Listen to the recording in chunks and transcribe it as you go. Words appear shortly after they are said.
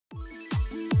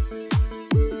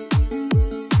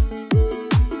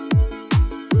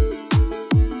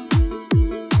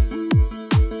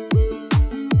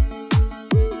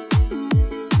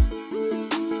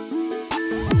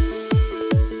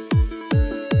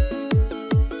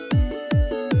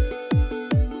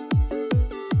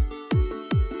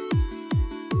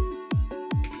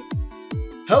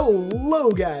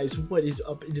Hello guys, what is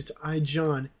up? It is I,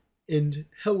 John, and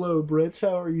hello Brits,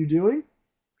 how are you doing?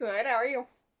 Good, how are you?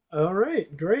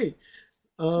 Alright, great.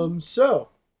 Welcome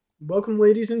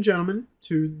ladies and gentlemen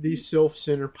to the Sylph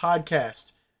Center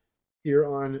podcast here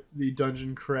on the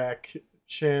Dungeon Crack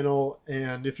channel.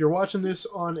 And if you're watching this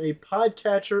on a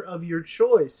podcatcher of your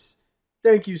choice,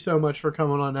 thank you so much for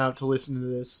coming on out to listen to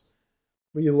this.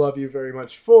 We love you very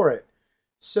much for it.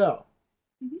 So,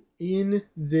 in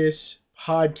this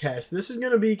podcast, this is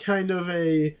going to be kind of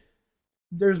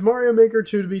there's Mario Maker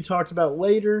 2 to be talked about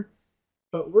later,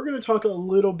 but we're going to talk a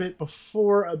little bit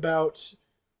before about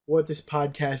what this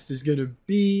podcast is going to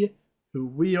be, who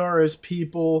we are as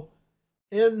people,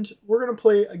 and we're going to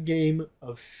play a game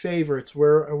of favorites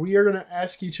where we are going to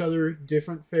ask each other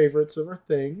different favorites of our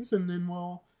things, and then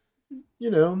we'll,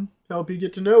 help you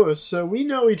get to know us. So we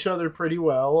know each other pretty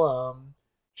well.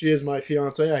 She is my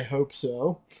fiance, I hope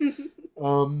so.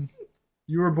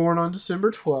 You were born on December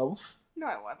 12th. No,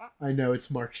 I wasn't. I know, it's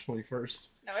March 21st.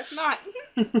 No, it's not.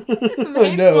 It's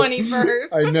May 21st.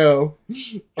 I know.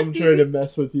 I'm trying to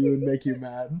mess with you and make you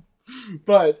mad.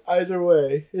 But either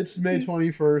way, it's May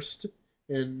 21st.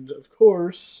 And of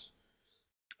course,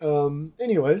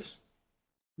 anyways,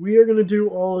 we are going to do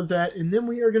all of that. And then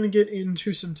we are going to get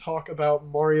into some talk about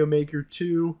Mario Maker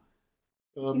 2.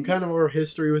 Kind of our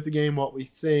history with the game, what we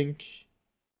think.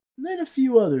 And then a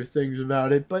few other things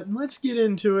about it. But let's get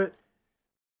into it.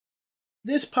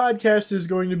 This podcast is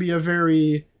going to be a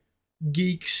very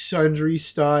Geek Sundry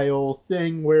style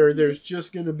thing where there's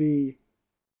just going to be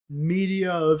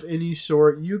media of any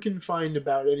sort you can find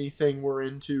about anything we're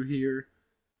into here.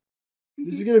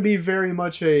 This is going to be very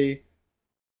much a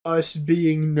us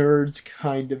being nerds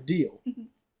kind of deal.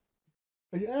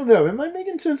 I don't know, am I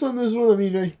making sense on this one? I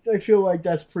mean, I feel like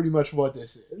that's pretty much what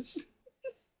this is.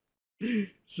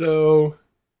 So,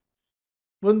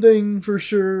 one thing for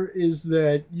sure is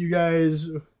that you guys,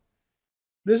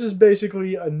 this is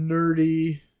basically a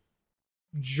nerdy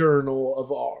journal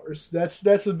of ours. That's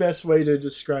the best way to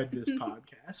describe this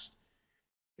podcast.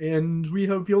 And we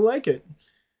hope you'll like it.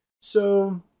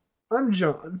 So, I'm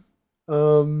John.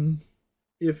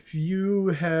 If you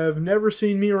have never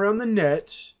seen me around the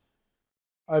net,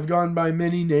 I've gone by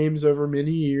many names over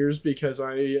many years because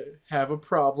I have a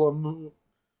problem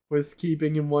with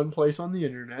keeping in one place on the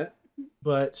internet.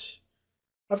 But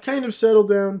I've kind of settled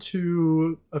down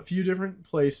to a few different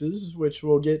places, which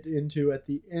we'll get into at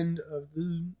the end of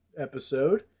the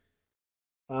episode.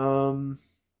 And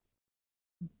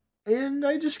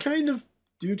I just kind of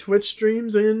do Twitch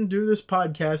streams and do this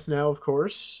podcast now, of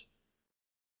course.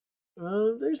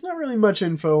 There's not really much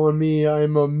info on me.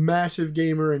 I'm a massive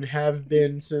gamer and have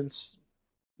been since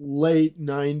late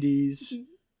 90s.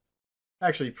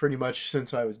 Actually, pretty much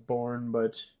since I was born,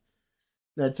 but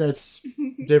that's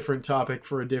different topic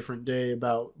for a different day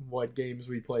about what games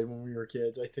we played when we were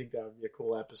kids. I think that would be a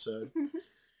cool episode.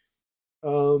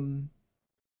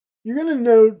 You're going to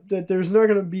note that there's not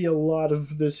going to be a lot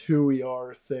of this who we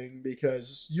are thing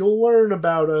because you'll learn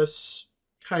about us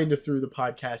kind of through the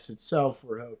podcast itself,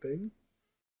 we're hoping.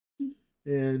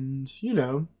 And,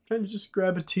 kind of just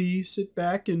grab a tea, sit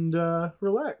back, and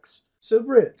relax. So,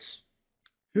 Brits,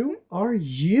 who are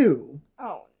you?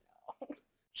 Oh, no.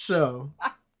 So,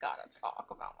 I gotta talk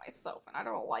about myself, and I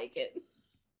don't like it.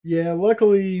 Yeah,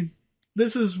 luckily,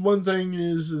 this is one thing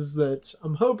is that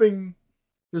I'm hoping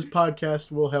this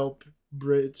podcast will help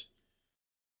Brit,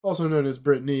 also known as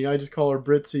Brittany. I just call her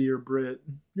Britsy or Brit.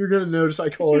 You're going to notice I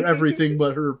call her everything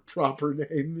but her proper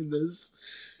name in this,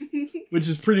 which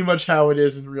is pretty much how it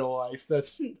is in real life.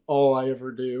 That's all I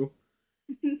ever do.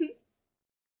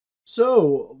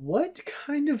 So, what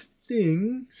kind of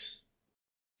things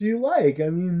do you like? I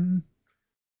mean,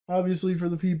 obviously for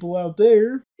the people out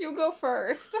there. You go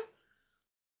first.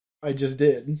 I just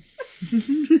did.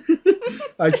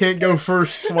 I can't go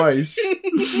first twice.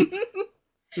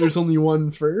 There's only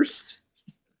one first.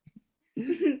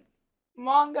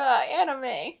 Manga,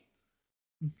 anime.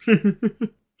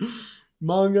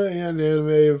 Manga and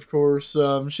anime, of course.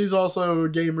 She's also a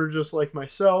gamer just like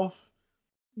myself,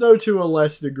 though to a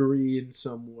less degree in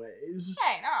some ways.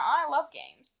 Hey, no, I love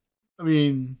games. I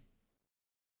mean,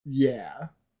 yeah.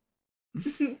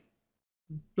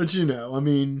 But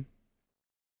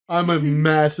I'm a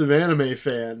massive anime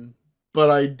fan, but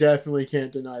I definitely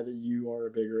can't deny that you are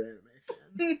a bigger anime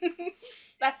fan.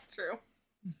 That's true.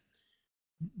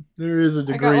 There is a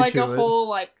degree to it. I got a whole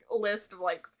list of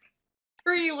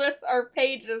 3 lists or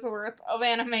pages worth of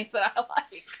animes that I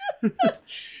like.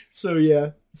 So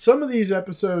yeah, some of these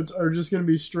episodes are just going to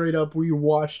be straight up we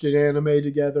watched an anime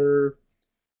together,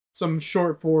 some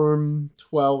short form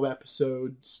 12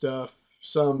 episode stuff,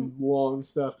 some long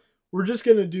stuff. We're just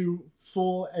going to do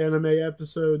full anime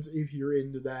episodes. If you're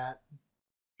into that,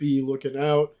 be looking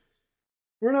out.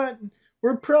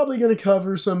 We're probably going to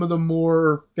cover some of the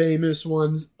more famous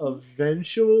ones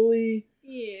eventually.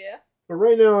 Yeah. But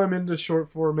right now I'm into short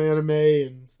form anime,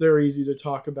 and they're easy to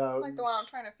talk about. Like the one I'm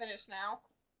trying to finish now.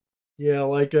 Yeah,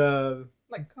 like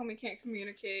Homie Can't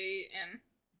Communicate and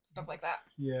stuff like that.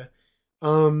 Yeah.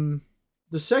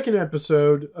 The second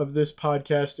episode of this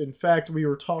podcast, in fact, we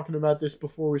were talking about this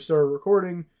before we started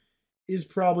recording, is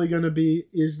probably going to be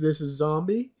Is This a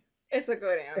Zombie? It's a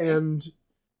good anime. And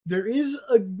there is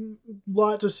a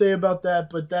lot to say about that,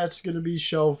 but that's going to be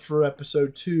shelved for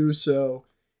episode 2, so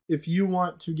if you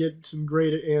want to get some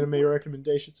great anime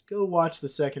recommendations, go watch the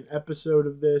second episode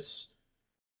of this.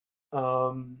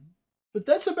 But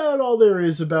that's about all there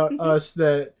is about us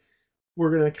that we're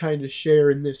going to kind of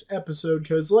share in this episode,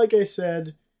 because like I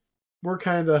said, we're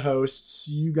kind of the hosts.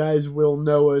 You guys will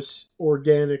know us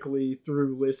organically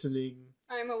through listening.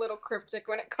 I'm a little cryptic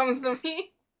when it comes to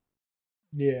me.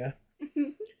 Yeah.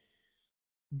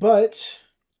 But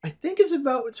I think it's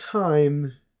about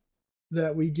time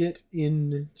that we get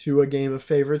into a game of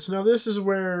favorites. Now, this is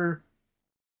where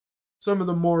some of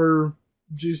the more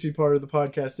juicy part of the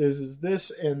podcast is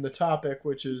this and the topic,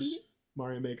 which is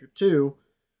Mario Maker 2.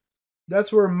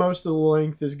 That's where most of the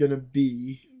length is going to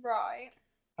be. Right.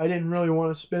 I didn't really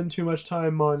want to spend too much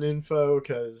time on info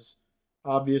because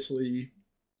obviously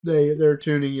they're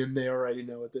tuning in. They already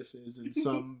know what this is in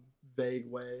some vague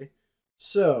way.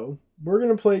 So we're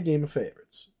going to play a game of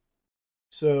favorites.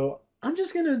 So I'm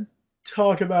just going to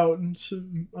talk about,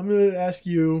 I'm going to ask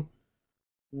you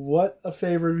what a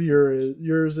favorite of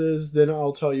yours is, then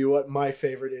I'll tell you what my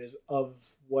favorite is of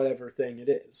whatever thing it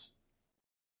is.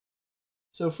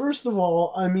 So first of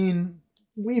all, I mean,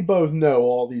 we both know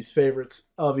all these favorites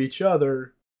of each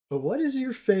other, but what is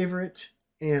your favorite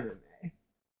anime?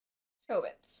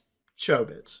 Chobits.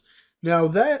 Chobits. Now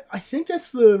I think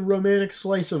that's the romantic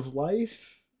slice of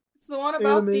life. It's the one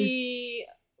about anime. The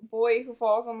boy who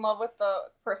falls in love with the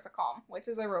Persicom, which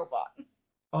is a robot.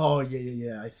 Oh,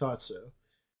 yeah, I thought so.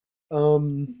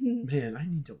 Man, I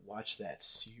need to watch that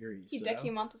series.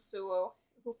 Hideki Montasuo,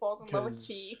 who falls in love with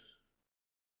Chi.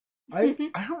 I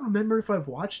don't remember if I've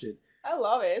watched it. I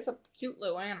love it. It's a cute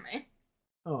little anime.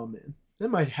 Oh man,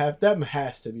 that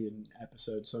has to be an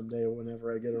episode someday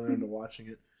whenever I get around to watching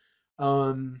it.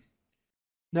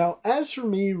 Now as for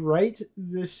me, right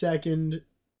this second,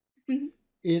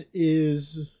 it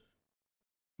is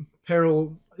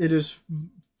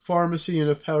Pharmacy in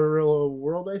a Parallel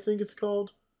World, I think it's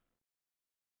called.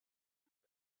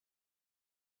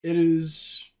 It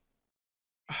is.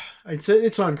 I'd say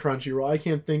it's on Crunchyroll. I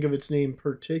can't think of its name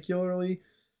particularly.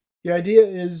 The idea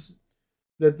is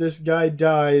that this guy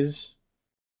dies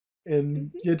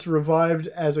and gets revived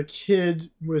as a kid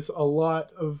with a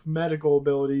lot of medical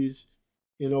abilities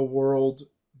in a world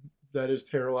that is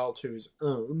parallel to his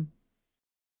own.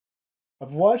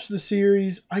 I've watched the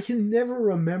series. I can never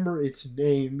remember its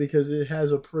name because it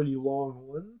has a pretty long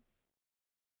one.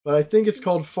 But I think it's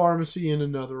called Pharmacy in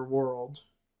Another World.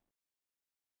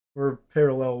 Or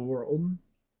Parallel World.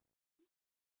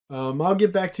 I'll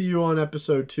get back to you on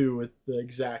episode 2 with the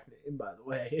exact name, by the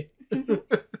way.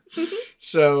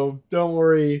 So, don't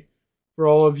worry for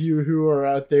all of you who are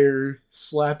out there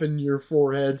slapping your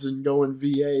foreheads and going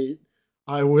V8.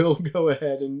 I will go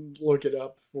ahead and look it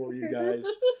up for you guys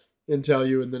and tell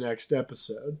you in the next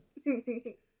episode.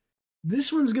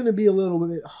 This one's going to be a little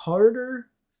bit harder.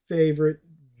 Favorite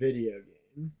video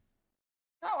game?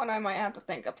 That one I might have to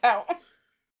think about.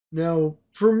 Now,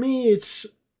 for me, it's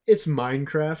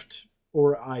Minecraft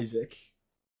or Isaac.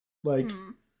 Like,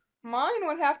 mine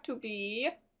would have to be.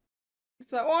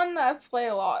 It's that one that I play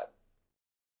a lot.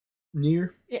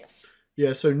 Nier? Yes.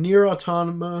 Yeah, so Nier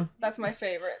Automata. That's my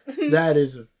favorite.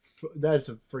 that's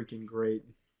a freaking great.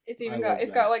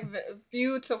 It's got like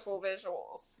beautiful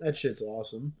visuals. That shit's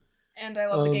awesome. And I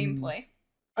love the gameplay.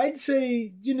 I'd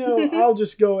say, I'll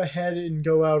just go ahead and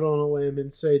go out on a limb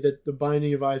and say that The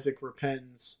Binding of Isaac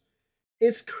Repentance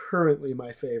is currently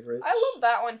my favorite. I love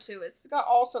that one too. It's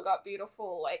also got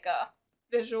beautiful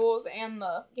visuals and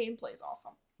the gameplay's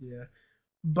awesome. Yeah.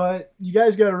 But you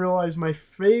guys got to realize my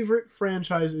favorite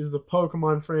franchise is the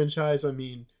Pokemon franchise. I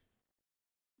mean,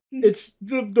 it's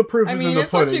the proof is in the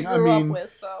it's pudding. What you grew up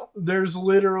with, so. There's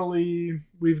literally,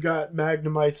 we've got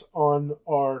Magnemites on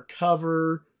our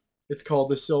cover. It's called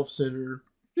the Sylph Center.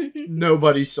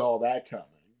 Nobody saw that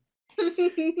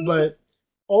coming. But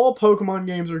all Pokemon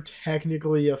games are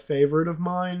technically a favorite of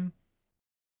mine.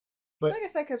 But like I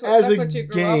said, because that's what you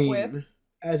grew up with.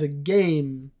 As a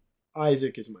game,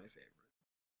 Isaac is my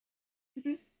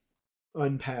favorite.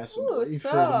 unpassably Ooh, for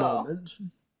the so. moment.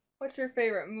 What's your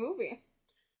favorite movie?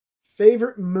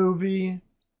 Favorite movie?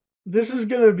 This is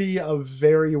going to be a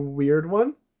very weird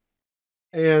one,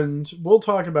 and we'll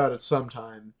talk about it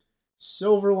sometime.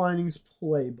 Silver Linings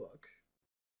Playbook.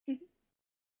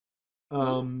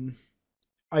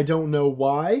 I don't know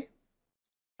why.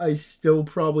 I still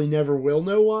probably never will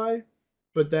know why,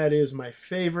 but that is my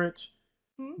favorite.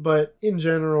 But in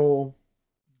general,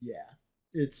 yeah.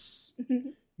 It's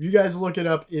if you guys look it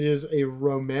up, it is a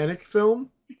romantic film.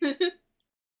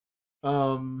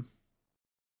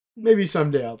 Maybe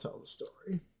someday I'll tell the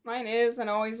story. Mine is and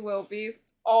always will be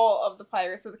all of the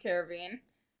Pirates of the Caribbean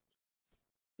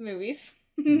movies.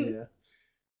 Yeah.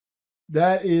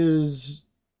 That is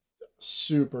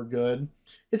super good.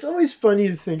 It's always funny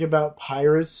to think about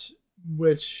pirates,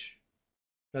 which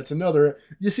that's another.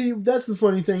 You see, that's the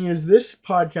funny thing is this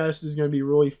podcast is going to be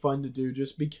really fun to do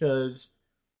just because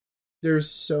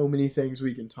there's so many things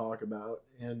we can talk about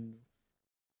and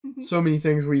so many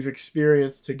things we've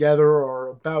experienced together or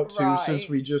about to since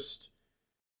we just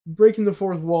breaking the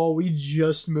fourth wall. We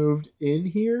just moved in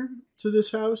here to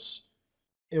this house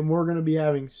and we're going to be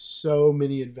having so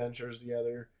many adventures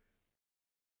together.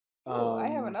 Oh, I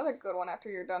have another good one after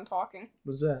you're done talking.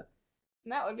 What's that?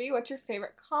 And that would be, what's your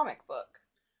favorite comic book?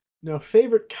 Now,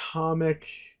 favorite comic...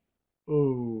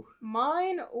 Ooh.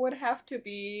 Mine would have to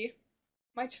be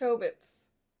my Chobits.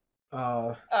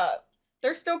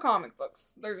 They're still comic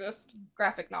books. They're just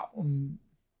graphic novels.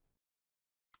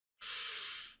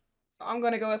 So I'm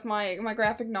going to go with my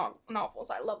graphic novels.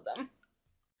 I love them.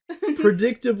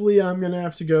 Predictably, I'm going to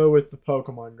have to go with the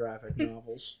Pokemon graphic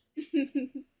novels.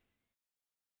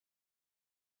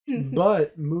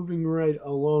 But moving right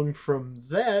along from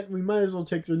that, we might as well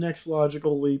take the next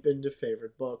logical leap into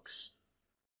favorite books.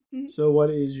 So what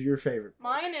is your favorite book?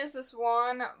 Mine is this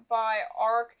one by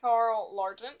R. Carl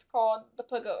Largent called The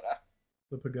Pagoda.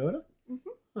 The Pagoda?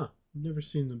 Huh. I've never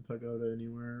seen The Pagoda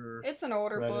anywhere. It's an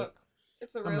older book.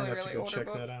 It's a really, really older check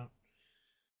book. That out.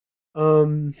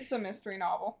 It's a mystery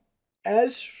novel.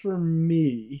 As for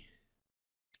me,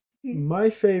 my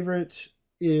favorite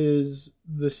is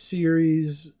the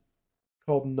series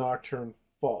called Nocturne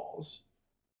Falls.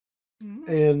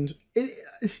 And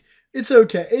it's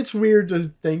okay. It's weird to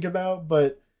think about,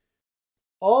 but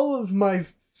all of my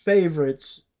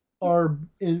favorites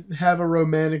have a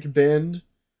romantic bend,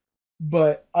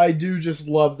 but I do just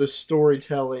love the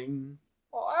storytelling.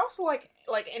 Well, I also like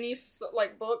any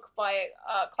book by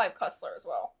Clive Cussler as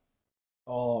well.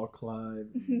 Oh, Clive.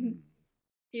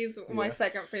 He's my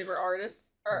second favorite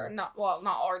artist, or not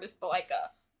artist, but like a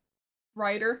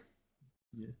writer.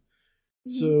 Yeah.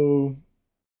 So,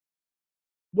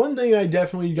 one thing I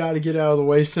definitely got to get out of the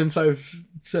way since I've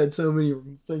said so many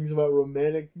things about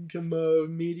romantic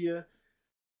media,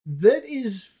 that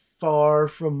is far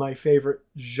from my favorite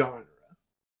genre.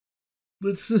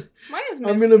 Mine is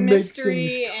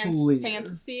mystery and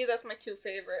fantasy. That's my two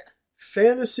favorite.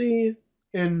 Fantasy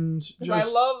and just I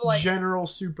love, general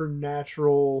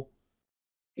supernatural.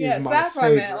 Yes, that's what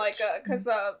I meant. Because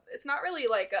it's not really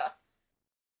like a.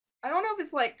 I don't know if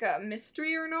it's like a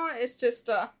mystery or not. It's just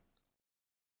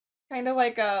kind of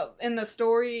like in the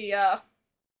story.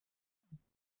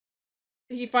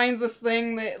 He finds this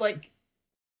thing that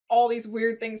all these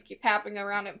weird things keep happening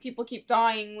around it. People keep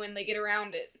dying when they get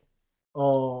around it.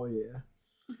 Oh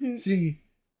yeah. See,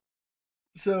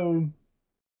 so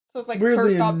it's like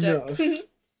cursed object.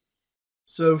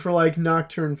 So for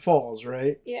Nocturne Falls,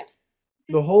 right? Yeah.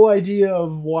 The whole idea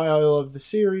of why I love the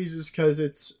series is because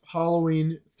it's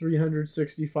Halloween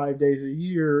 365 days a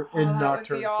year in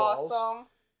Nocturne Falls. Awesome.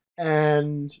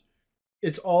 And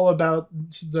it's all about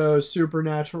the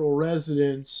supernatural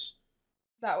residents.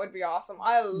 That would be awesome.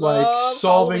 I love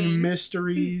solving Halloween.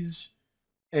 mysteries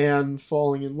and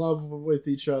falling in love with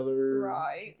each other.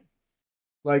 Right.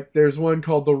 There's one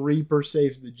called The Reaper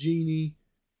Saves the Genie.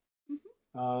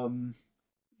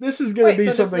 This is going to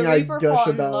be something I gush about. Fall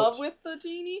in love with the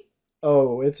genie?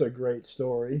 Oh, it's a great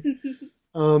story.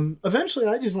 Eventually,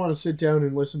 I just want to sit down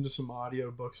and listen to some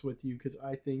audiobooks with you because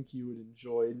I think you would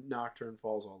enjoy Nocturne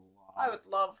Falls a lot. I would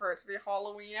love for it to be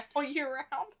Halloween all year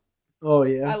round. Oh,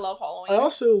 yeah. I love Halloween. I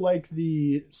also like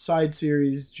the side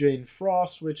series Jane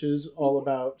Frost, which is all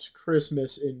about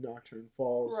Christmas in Nocturne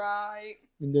Falls. Right.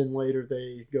 And then later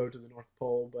they go to the North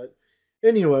Pole. But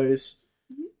anyways,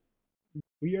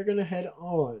 we are going to head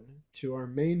on to our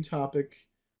main topic,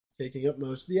 taking up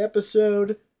most of the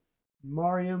episode,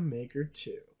 Mario Maker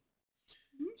 2.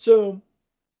 So,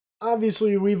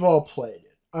 obviously, we've all played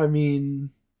it. I mean,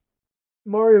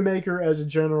 Mario Maker as a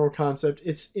general concept,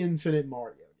 it's infinite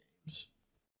Mario games.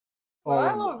 What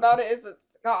I love about it is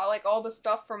got like all the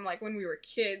stuff from like when we were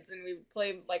kids and we would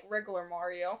play like regular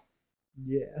Mario.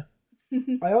 Yeah.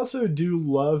 I also do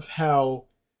love how,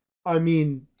 I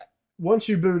mean, once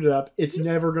you boot it up, it's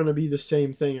never going to be the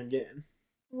same thing again.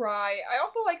 Right. I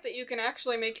also like that you can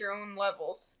actually make your own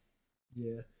levels.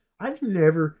 Yeah.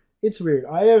 It's weird.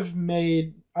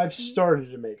 I've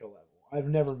started to make a level. I've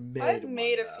never made I've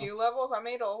made a few levels. I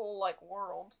made a whole like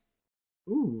world.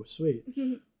 Ooh, sweet.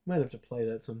 Might have to play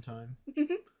that sometime.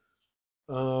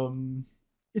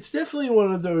 It's definitely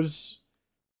one of those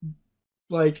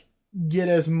like get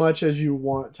as much as you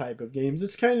want type of games.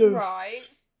 It's kind of right.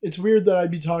 It's weird that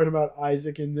I'd be talking about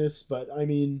Isaac in this, but I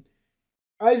mean,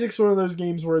 Isaac's one of those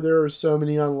games where there are so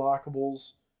many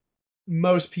unlockables.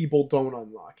 Most people don't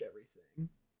unlock everything.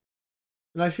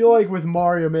 And I feel like with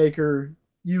Mario Maker,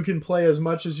 you can play as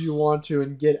much as you want to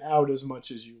and get out as much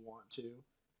as you want to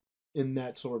in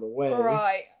that sort of way.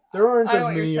 Right. There aren't as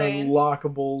many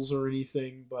unlockables or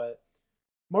anything, but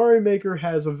Mario Maker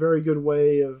has a very good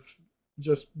way of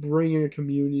just bringing a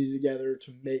community together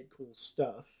to make cool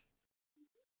stuff.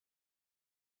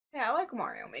 Yeah, I like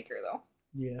Mario Maker though.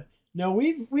 Yeah. Now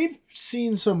we've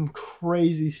seen some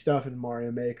crazy stuff in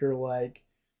Mario Maker. Like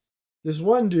this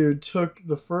one dude took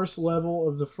the first level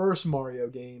of the first Mario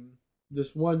game.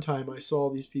 This one time I saw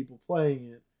these people playing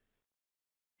it.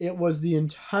 It was the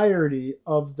entirety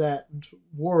of that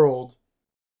world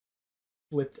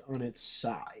flipped on its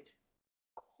side.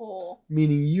 Cool.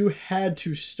 Meaning you had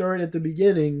to start at the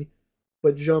beginning,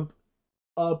 but jump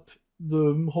up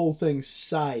the whole thing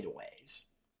sideways.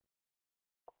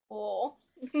 Cool.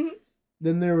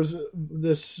 Then there was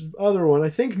this other one. I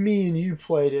think me and you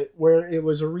played it, where it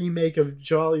was a remake of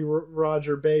Jolly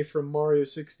Roger Bay from Mario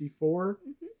 64.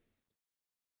 Mm-hmm.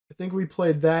 I think we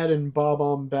played that in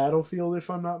Bob-omb Battlefield, if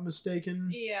I'm not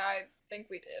mistaken. Yeah, I think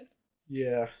we did.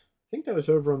 Yeah. I think that was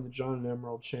over on the John and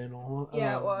Emerald channel.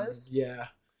 Yeah, it was. Yeah.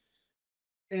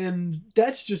 And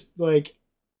that's just like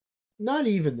not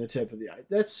even the tip of the eye.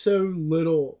 That's so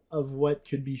little of what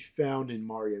could be found in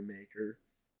Mario Maker.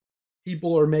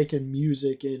 People are making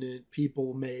music in it.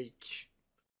 People make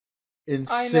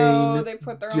insane they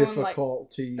put their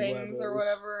difficulty own, like, things levels or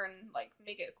whatever and like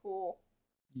make it cool.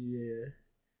 Yeah.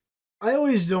 I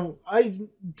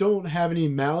don't have any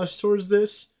malice towards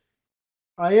this.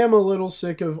 I am a little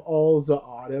sick of all the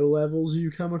auto levels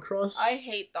you come across. I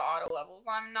hate the auto levels.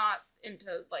 I'm not into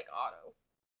like auto.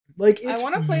 Like it's I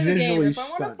want to play the game. If I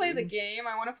want to play the game,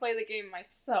 I want to play the game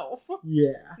myself.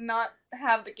 Yeah. Not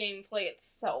have the game play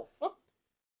itself.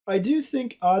 I do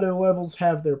think auto levels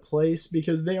have their place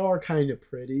because they are kind of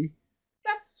pretty.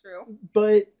 That's true.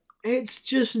 But it's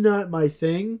just not my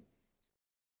thing.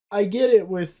 I get it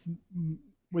with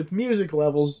music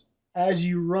levels. As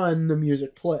you run, the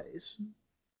music plays.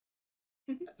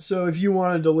 So if you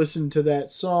wanted to listen to that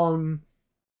song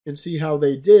and see how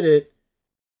they did it,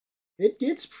 it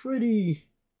gets pretty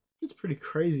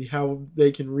crazy how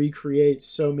they can recreate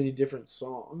so many different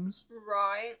songs.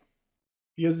 Right.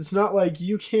 Because it's not like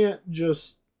you can't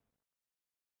just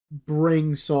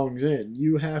bring songs in.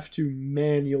 You have to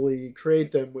manually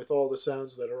create them with all the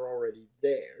sounds that are already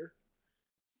there.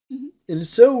 Mm-hmm. And it's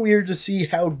so weird to see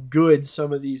how good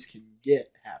some of these can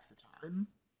get half the time.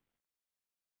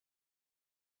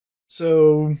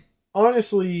 So,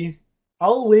 honestly,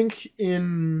 I'll link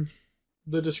in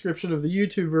the description of the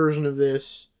YouTube version of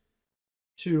this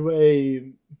to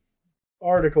a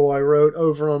article I wrote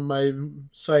over on my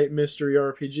site, Mystery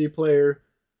RPG Player.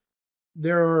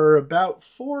 There are about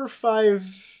 4 or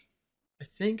 5, I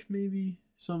think maybe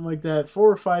something like that,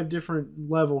 4 or 5 different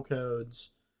level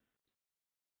codes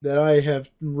that I have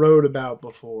wrote about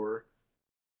before.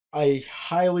 I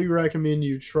highly recommend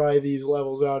you try these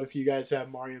levels out if you guys have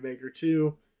Mario Maker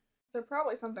 2. They're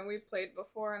probably something we've played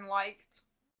before and liked.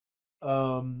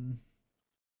 I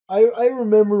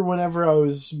remember whenever I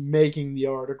was making the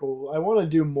article, I want to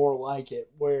do more like it,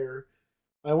 where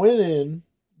I went in,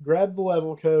 grabbed the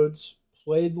level codes,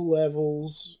 played the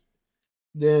levels,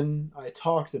 then I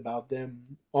talked about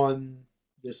them on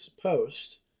this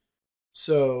post.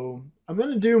 So I'm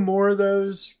going to do more of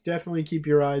those. Definitely keep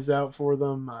your eyes out for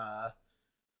them. I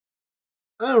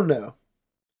don't know.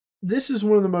 This is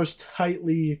one of the most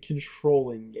tightly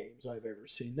controlling games I've ever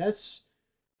seen. That's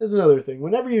another thing.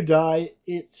 Whenever you die,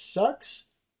 it sucks.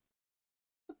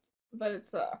 But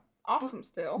it's awesome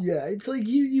still. Yeah, it's like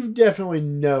you definitely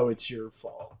know it's your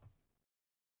fault.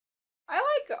 I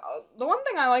like the one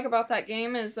thing I like about that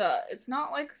game is it's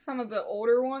not like some of the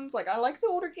older ones. Like I like the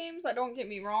older games, don't get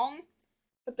me wrong,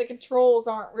 but the controls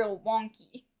aren't real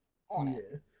wonky on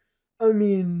it. I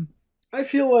mean, I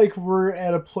feel like we're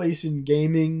at a place in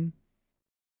gaming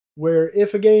where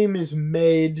if a game is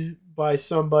made by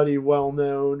somebody well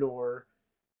known, or,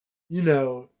 you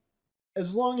know,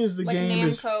 as long as the like game Namco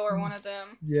is or one of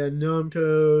them. Yeah,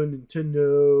 Namco,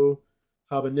 Nintendo,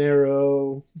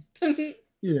 Habanero,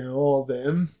 you know, all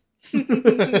them. I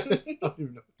don't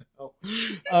even know what the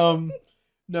hell.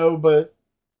 No, but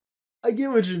I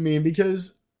get what you mean,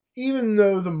 because even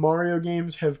though the Mario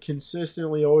games have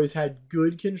consistently always had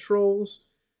good controls,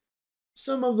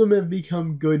 some of them have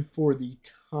become good for the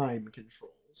time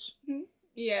controls.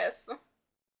 Yes.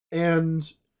 And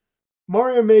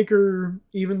Mario Maker,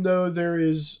 even though there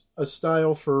is a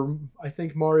style for, I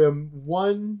think, Mario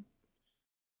 1,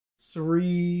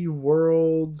 3,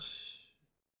 World,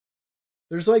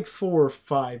 there's like 4 or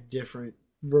 5 different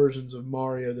versions of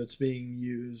Mario that's being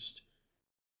used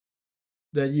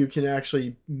that you can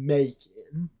actually make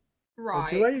in.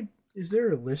 Right. Is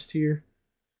there a list here?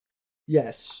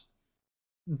 Yes.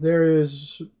 There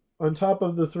is, on top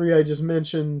of the 3 I just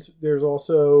mentioned, there's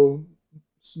also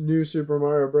New Super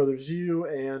Mario Bros. U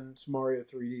and Mario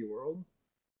 3D World.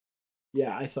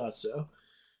 Yeah, I thought so.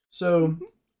 So,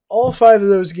 all 5 of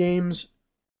those games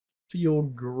feel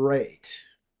great.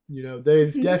 You know,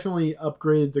 they've definitely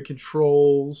upgraded the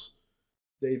controls.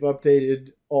 They've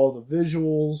updated all the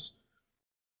visuals.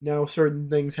 Now certain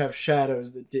things have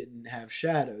shadows that didn't have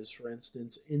shadows. For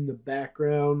instance, in the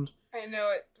background. I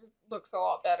know it looks a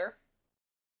lot better.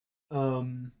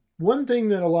 One thing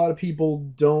that a lot of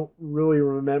people don't really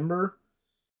remember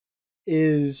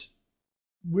is,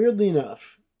 weirdly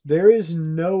enough, there is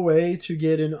no way to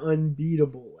get an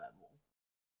unbeatable level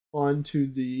onto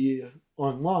the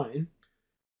online.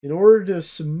 In order to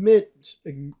submit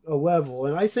a level,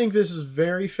 and I think this is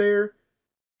very fair,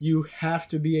 you have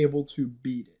to be able to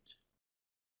beat it.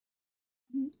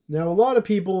 Now, a lot of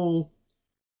people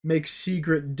make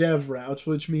secret dev routes,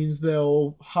 which means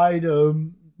they'll hide a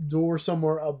door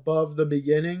somewhere above the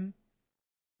beginning,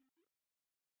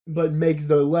 but make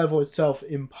the level itself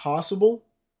impossible.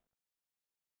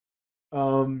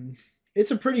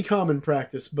 It's a pretty common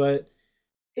practice, but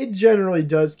it generally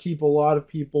does keep a lot of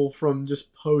people from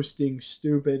just posting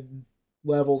stupid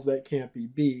levels that can't be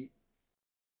beat,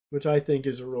 which I think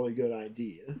is a really good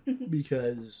idea,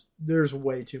 because there's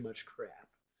way too much crap.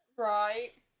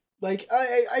 Right. Like,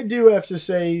 I do have to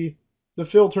say, the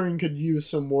filtering could use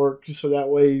some work, so that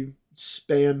way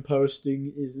spam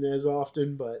posting isn't as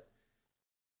often, but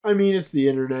I mean, it's the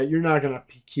internet. You're not going to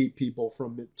keep people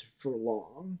from it for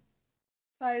long.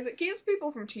 Guys, it keeps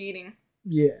people from cheating.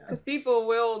 Yeah. Because people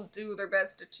will do their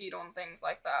best to cheat on things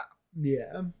like that.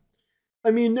 Yeah.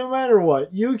 I mean, no matter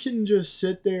what, you can just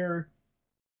sit there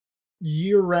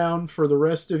year-round for the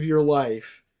rest of your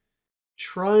life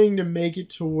trying to make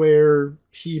it to where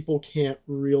people can't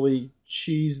really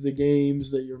cheese the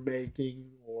games that you're making,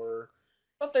 or...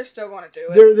 But they're still going to do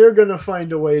it. They're going to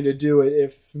find a way to do it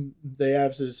if they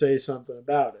have to say something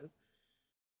about it.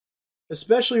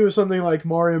 Especially with something like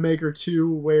Mario Maker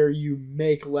 2, where you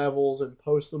make levels and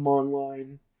post them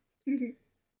online.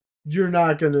 You're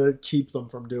not going to keep them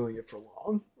from doing it for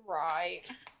long. Right.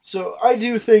 So I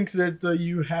do think that the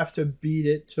you have to beat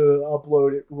it to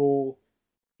upload it rule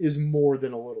is more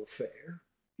than a little fair.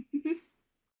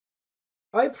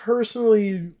 I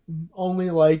personally only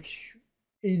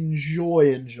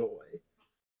enjoy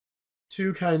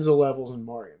 2 kinds of levels in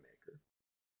Mario Maker.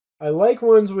 I like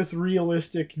ones with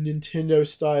realistic Nintendo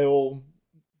style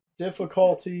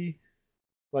difficulty,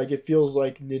 like it feels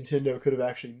like Nintendo could have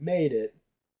actually made it.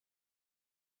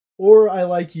 Or I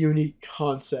like unique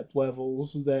concept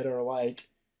levels that are like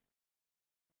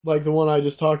the one I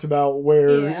just talked about,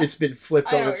 where it's been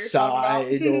flipped on its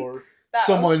side, or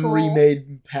someone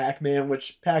remade Pac-Man,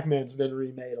 which Pac-Man's been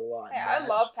remade a lot. Yeah, I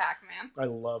love Pac-Man. I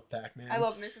love Pac-Man. I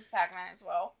love Mrs. Pac-Man as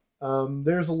well.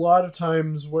 There's a lot of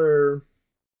times where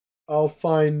I'll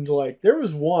find, there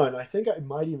was one, I think I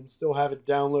might even still have it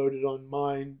downloaded on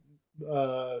my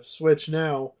Switch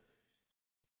now,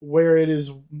 where it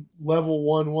is level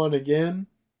 1-1 again,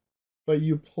 but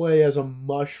you play as a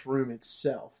mushroom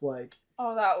itself.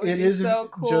 Oh, that would be so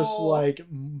cool. It isn't just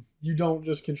you don't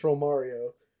just control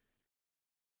Mario.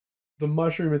 The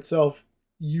mushroom itself,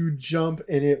 you jump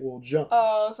and it will jump.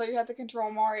 Oh, so you have to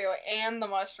control Mario and the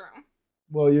mushroom.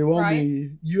 Well, you only...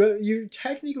 Right? You're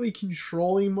technically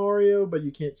controlling Mario, but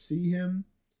you can't see him.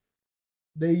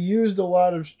 They used a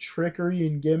lot of trickery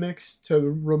and gimmicks to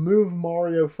remove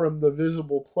Mario from the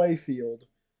visible playfield.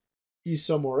 He's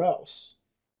somewhere else.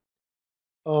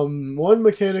 One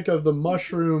mechanic of the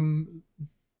mushroom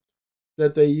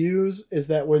that they use is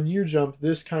that when you jump,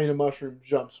 this kind of mushroom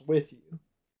jumps with you.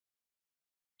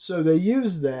 So they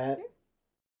used that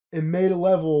and made a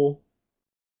level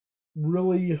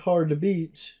really hard to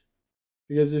beat,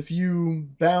 Because if you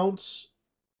bounce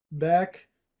back,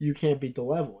 you can't beat the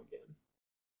level again.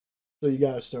 So you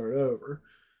gotta start over.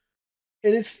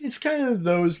 And it's kind of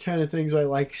those kind of things I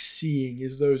like seeing,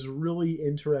 is those really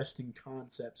interesting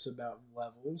concepts about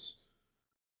levels.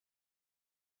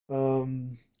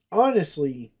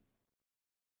 Honestly,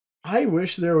 I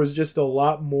wish there was just a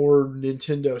lot more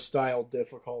Nintendo style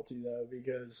difficulty though,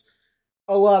 because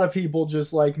a lot of people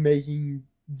just like making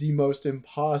the most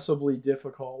impossibly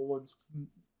difficult ones,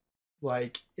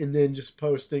 like, and then just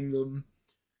posting them.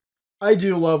 I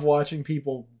do love watching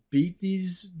people beat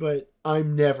these, but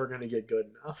I'm never gonna get good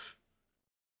enough.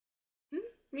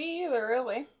 Me either,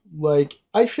 really. Like,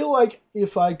 I feel like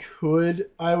if I could,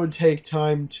 I would take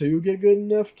time to get good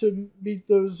enough to beat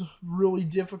those really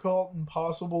difficult,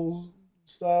 impossible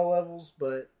style levels,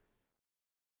 but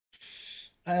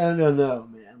I don't know,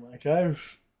 man. Like,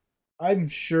 I'm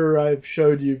sure I've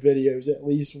showed you videos at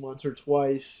least once or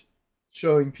twice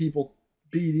showing people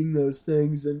beating those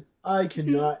things, and I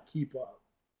cannot keep up.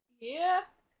 Yeah,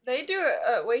 they do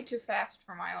it way too fast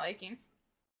for my liking.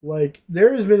 Like,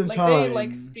 there has been a time... They,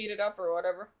 like, speed it up or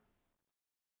whatever.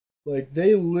 Like,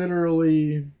 they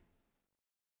literally...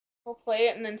 They'll play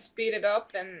it and then speed it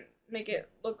up and make it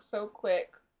look so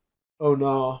quick. Oh,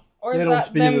 no. Or they don't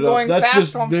speed it up. That's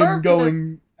just them purpose.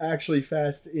 Going actually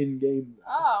fast in-game.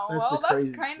 Oh,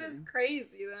 that's kind of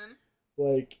crazy then.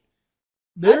 Like,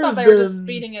 I thought they were just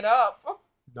speeding it up.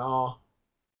 Nah.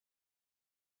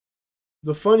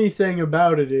 The funny thing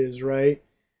about it is, right?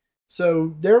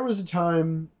 So, there was a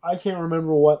time, I can't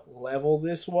remember what level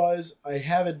this was. I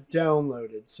have it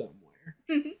downloaded somewhere.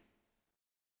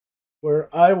 Where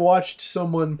I watched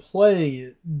someone playing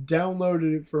it,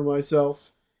 downloaded it for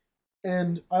myself,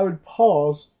 and I would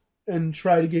pause and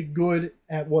try to get good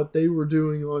at what they were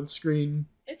doing on screen.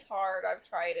 It's hard. I've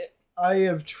tried it. I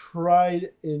have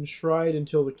tried and tried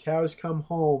until the cows come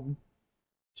home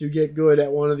to get good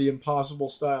at one of the impossible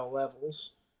style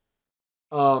levels.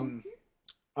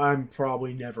 I'm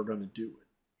probably never going to do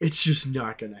it. It's just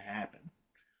not going to happen.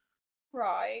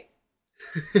 Right.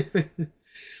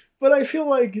 But I feel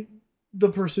like the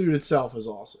pursuit itself is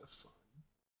also fun.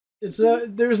 It's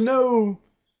not, there's no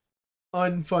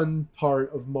unfun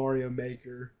part of Mario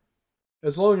Maker.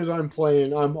 As long as I'm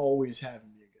playing, I'm always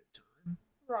having a good time.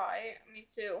 Right, me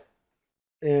too.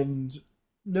 And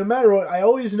no matter what, I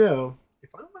always know, if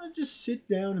I want to just sit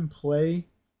down and play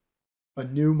a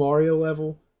new Mario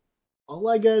level, all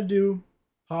I gotta do,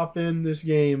 pop in this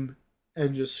game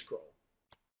and just scroll.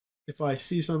 If I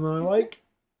see something I like,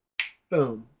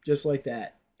 boom, just like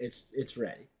that, it's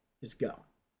ready. It's going.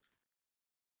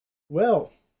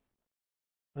 Well,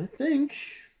 I think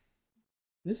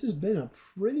this has been a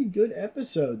pretty good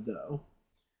episode, though.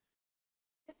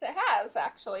 Yes, it has,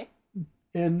 actually.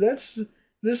 And this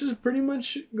is pretty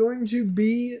much going to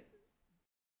be...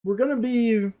 We're going to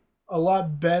be a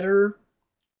lot better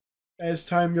as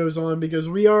time goes on, because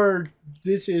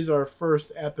this is our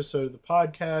first episode of the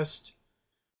podcast.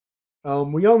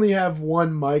 We only have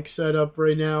one mic set up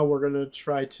right now. We're going to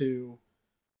try to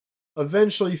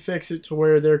eventually fix it to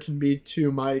where there can be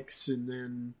two mics, and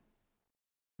then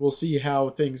we'll see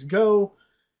how things go.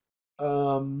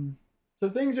 So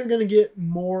things are going to get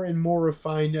more and more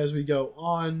refined as we go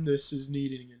on. This is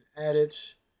needing an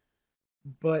edit.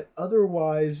 But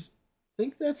otherwise, I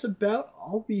think that's about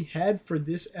all we had for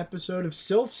this episode of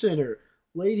Sylph Center.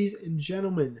 Ladies and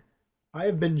gentlemen, I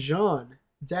have been John.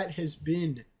 That has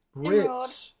been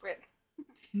Brits.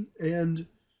 And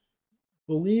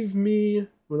believe me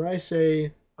when I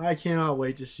say I cannot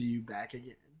wait to see you back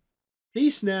again.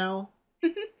 Peace now.